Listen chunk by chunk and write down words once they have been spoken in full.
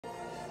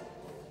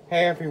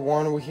Hey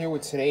everyone, we're here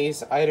with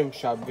today's item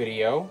shop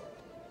video,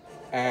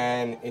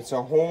 and it's a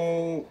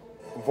whole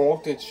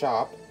vaulted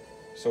shop.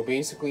 So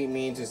basically it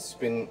means it's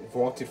been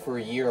vaulted for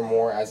a year or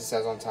more, as it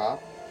says on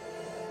top.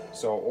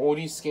 So all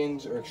these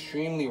skins are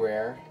extremely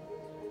rare,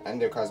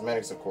 and they're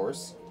cosmetics of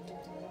course.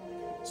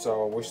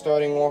 So we're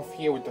starting off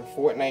here with the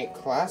Fortnite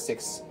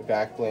Classics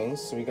back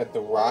blings. So we got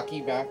the Rocky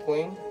back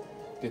bling,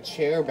 the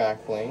chair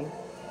back bling,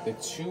 the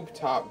tube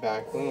top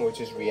back bling, which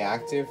is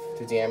reactive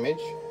to damage,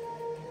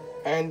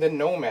 and the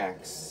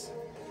Nomax.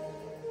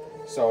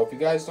 So if you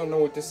guys don't know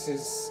what this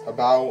is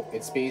about,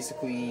 it's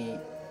basically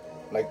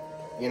like,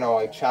 you know,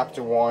 like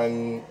chapter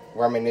 1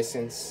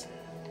 reminiscence.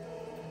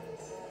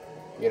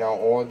 You know,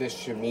 all this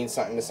should mean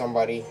something to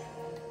somebody.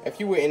 If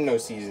you were in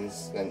those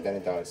seasons, then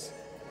it does.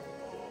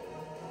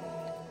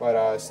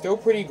 But still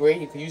pretty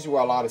great. You could use it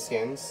with a lot of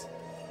skins.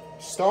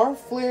 Star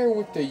Flare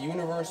with the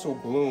Universal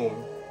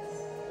Bloom.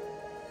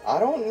 I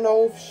don't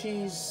know if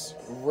she's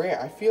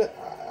rare.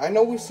 I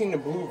know we've seen the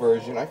blue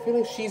version. I feel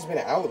like she's been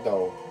out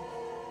though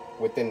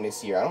within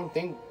this year. I don't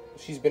think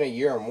she's been a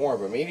year or more,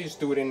 but maybe just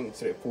do it in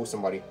to fool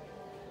somebody.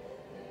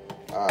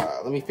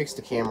 Let me fix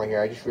the camera here.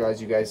 I just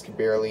realized you guys could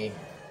barely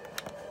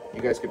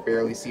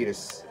see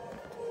this.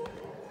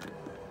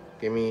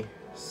 Give me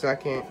a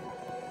second.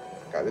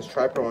 God, this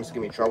tripod wants to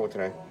give me trouble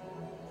today.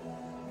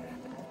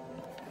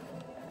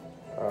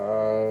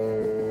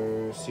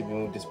 Let's see if we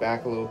move this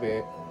back a little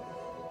bit.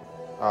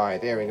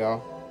 Alright, there we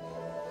go.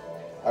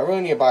 I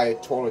really need to buy a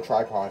total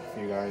tripod for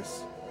you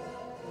guys.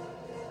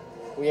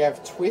 We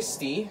have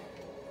Twisty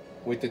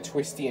with the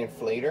Twisty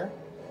Inflator.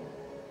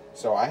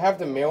 So I have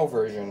the male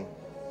version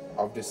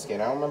of this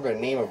skin. I don't remember the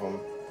name of them.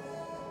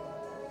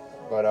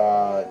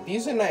 But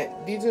these are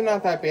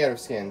not that bad of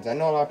skins. I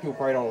know a lot of people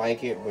probably don't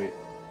like it, but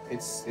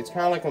it's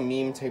kind of like a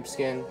meme type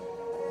skin.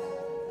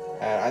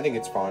 And I think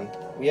it's fun.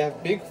 We have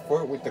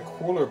Bigfoot with the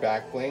cooler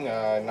back bling.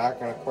 Not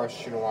gonna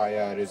question why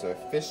there's a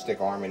fish stick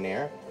arm in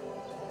there.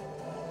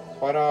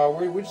 But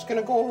we're just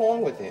gonna go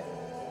along with it.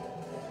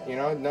 You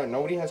know,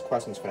 nobody has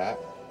questions for that.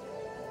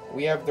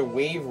 We have the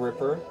Wave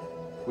Ripper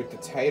with the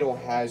Tidal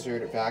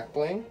Hazard back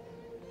bling.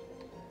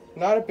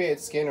 Not a bad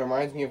skin. It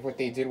reminds me of what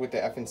they did with the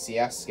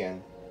FNCS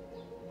skin.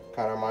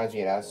 Kind of reminds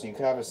me of that. So you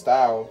can have a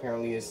style.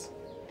 Apparently his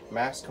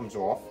mask comes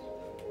off.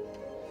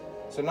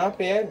 So not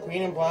bad.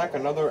 Green and black,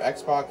 another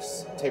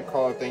Xbox type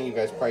color thing. You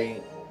guys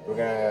probably were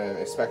gonna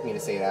expect me to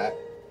say that.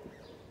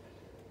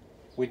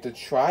 With the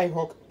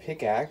Tri-Hook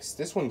pickaxe,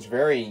 this one's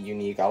very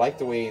unique. I like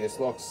the way this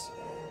looks.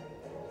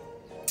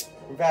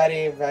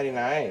 Very, very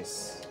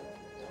nice.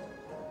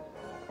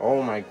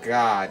 Oh my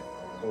god.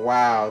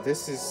 Wow,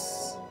 this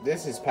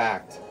is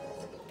packed.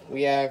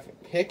 We have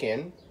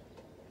Pickin'.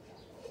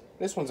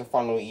 This one's a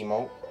fun little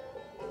emote.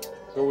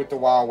 Go with the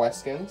Wild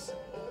West skins.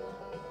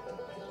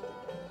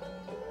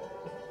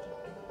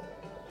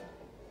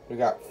 We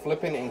got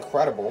Flippin'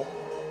 Incredible.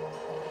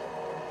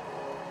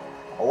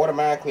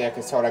 Automatically, I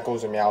can tell that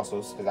goes to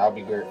Meowscles, because that would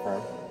be great for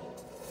him.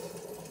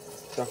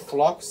 The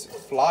Flux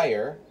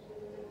Flyer.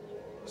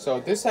 So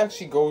this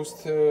actually goes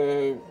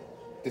to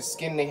the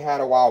skin they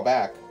had a while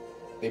back.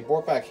 They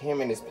brought back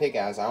him and his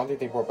pig-ass. I don't think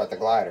they brought back the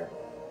glider.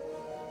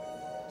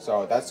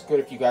 So that's good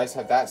if you guys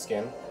have that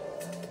skin.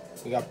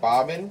 We got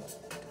Bobbin.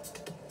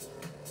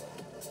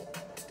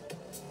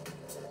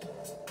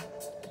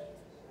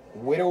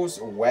 Widow's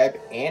Web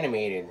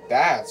Animated.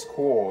 That's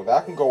cool.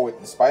 That can go with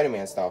the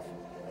Spider-Man stuff.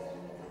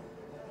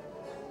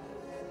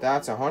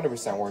 That's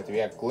 100% worth it. We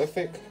have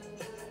Glyphic.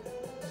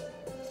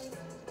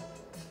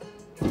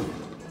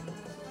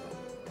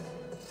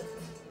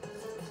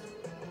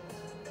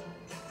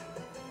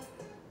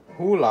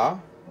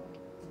 Hula.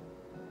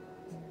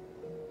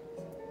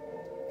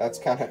 That's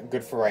kind of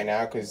good for right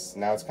now, because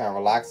now it's kind of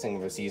relaxing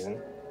of a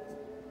season.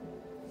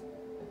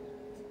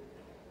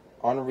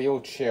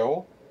 Unreal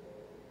Chill.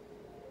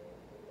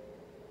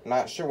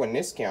 Not sure when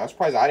this came. I'm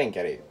surprised I didn't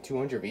get it.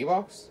 200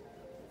 V-Bucks?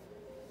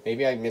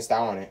 Maybe I missed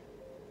out on it.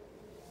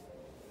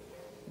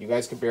 You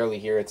guys could barely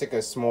hear it. It's like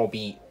a small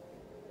beat.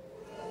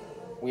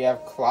 We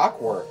have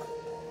Clockwork.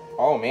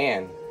 Oh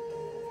man.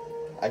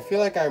 I feel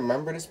like I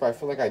remember this, but I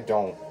feel like I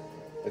don't.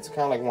 It's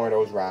kind of like one of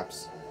those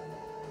raps.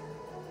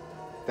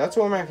 That's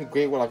what might be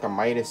great with like a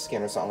Midas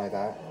skin or something like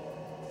that.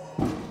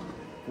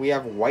 We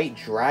have White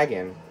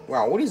Dragon.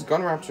 Wow, all these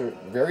gun wraps are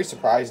very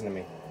surprising to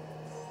me.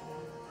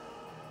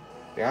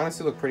 They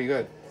honestly look pretty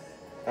good.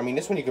 I mean,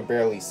 this one you could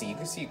barely see. You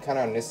can see kind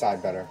of on this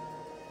side better.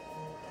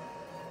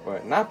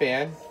 But not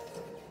bad.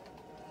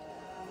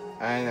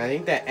 And I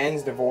think that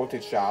ends the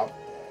Voltage shop.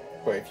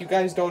 But if you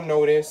guys don't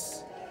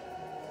notice,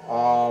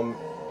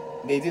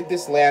 they did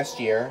this last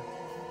year,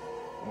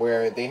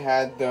 where they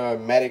had the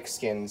medic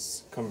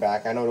skins come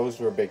back. I know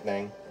those were a big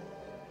thing.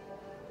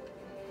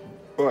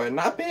 But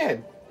not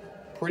bad.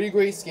 Pretty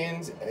great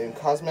skins and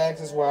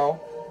cosmetics as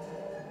well.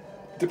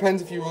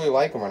 Depends if you really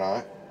like them or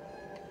not.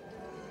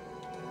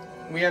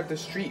 We have the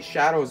Street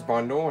Shadows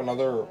bundle,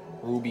 another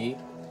ruby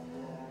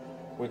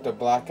with the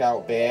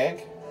blackout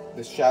bag,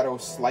 the Shadow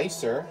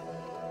Slicer,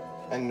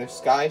 and the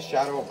Sky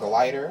Shadow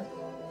Glider.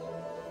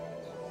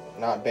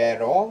 Not bad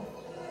at all.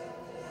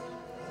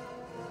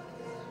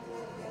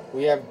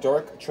 We have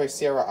Dark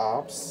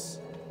Triceratops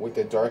with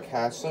the Dark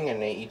Hatchling,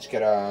 and they each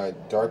get a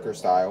darker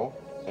style.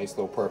 Nice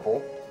little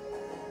purple.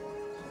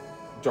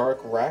 Dark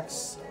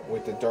Rex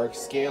with the Dark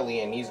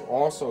Scaly, and these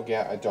also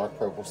get a dark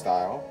purple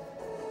style.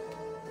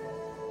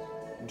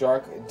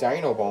 Dark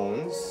Dino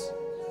Bones.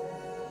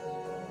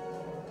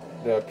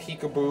 The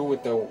Peekaboo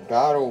with the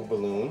Battle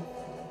Balloon.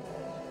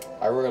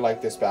 I really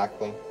like this back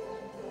bling.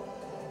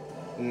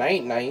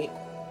 Night Knight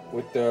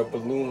with the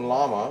Balloon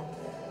Llama.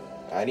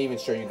 I didn't even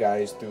show you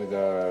guys through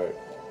the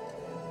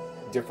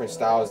different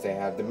styles they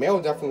have. The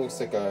male definitely looks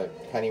like a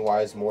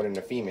Pennywise more than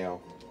the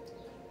female.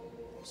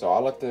 So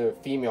I'll let the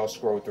female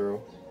scroll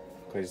through,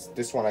 because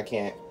this one I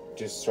can't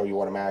just show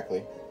you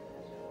automatically.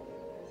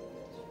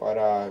 But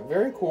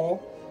very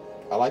cool.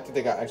 I like that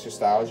they got extra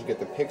styles. You get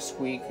the Pick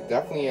Squeak.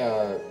 Definitely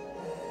a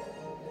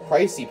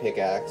pricey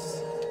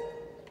pickaxe.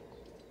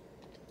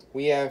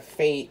 We have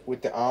Fate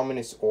with the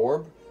Ominous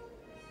Orb.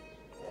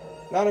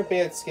 Not a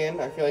bad skin.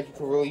 I feel like you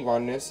could really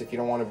run this if you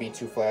don't want to be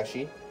too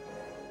flashy.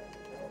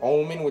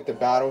 Omen with the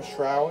Battle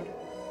Shroud.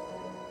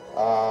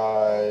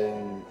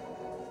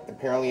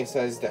 Apparently it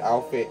says the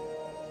outfit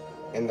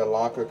in the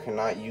locker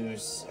cannot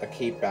use a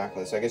cape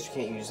backlinks. So I guess you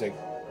can't use like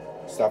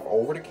stuff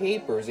over the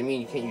cape, or does it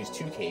mean you can't use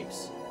two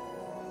capes?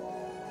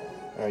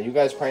 You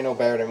guys probably know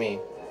better than me.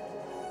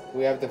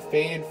 We have the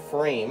Faded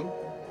Frame,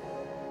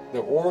 the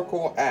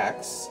Oracle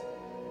Axe,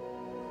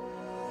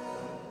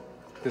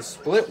 the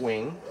Split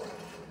Wing,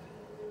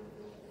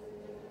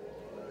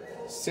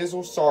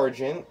 Sizzle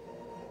Sergeant,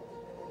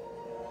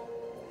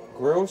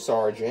 Grill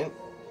Sergeant,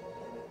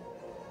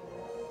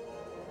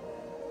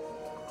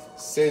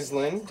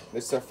 Sizzlin'.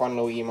 This is a fun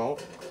little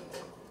emote.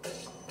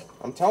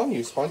 I'm telling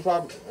you,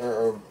 SpongeBob,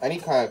 or any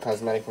kind of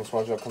cosmetic from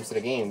SpongeBob comes to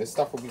the game, this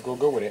stuff will go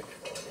good with it.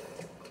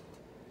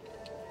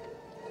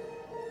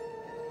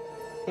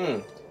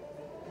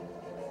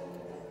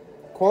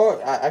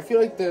 Cool. I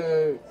feel like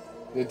the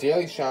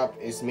daily shop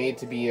is made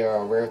to be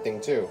a rare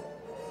thing too,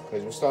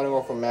 because we're starting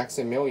off with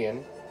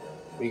Maximilian.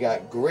 We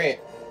got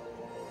Grit,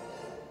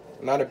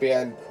 not a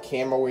bad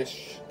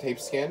camo-ish type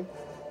skin.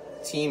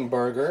 Team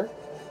Burger,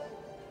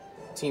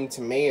 Team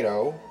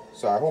Tomato.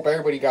 So I hope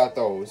everybody got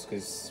those,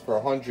 because for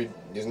 100,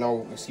 there's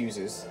no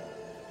excuses.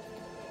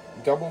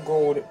 Double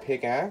Gold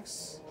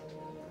Pickaxe,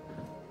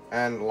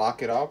 and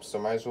Lock It Up. So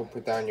might as well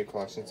put that in your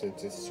collection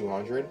since it's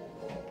 200.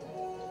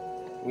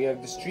 We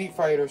have the Street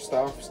Fighter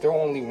stuff. Still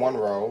only one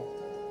row.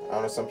 I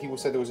don't know. Some people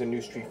said there was a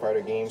new Street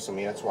Fighter game, so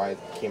maybe that's why it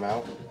came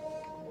out.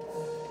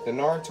 The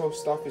Naruto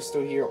stuff is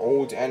still here,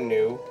 old and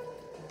new.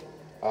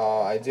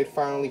 I did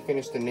finally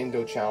finish the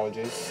Nindo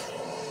challenges.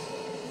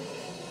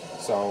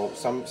 So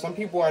some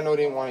people I know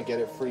didn't want to get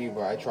it free,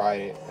 but I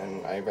tried it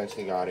and I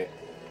eventually got it.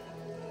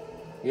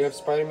 We have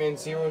Spider-Man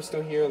Zero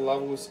still here,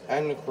 levels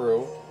and the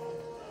crew.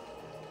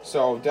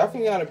 So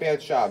definitely not a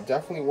bad shop.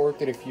 Definitely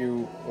worth it if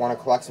you want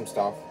to collect some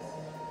stuff.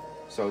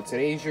 So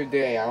today's your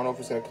day. I don't know if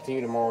it's going to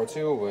continue tomorrow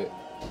too,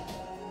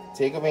 but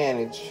take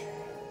advantage.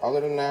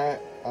 Other than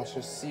that, I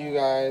shall see you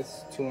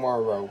guys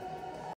tomorrow.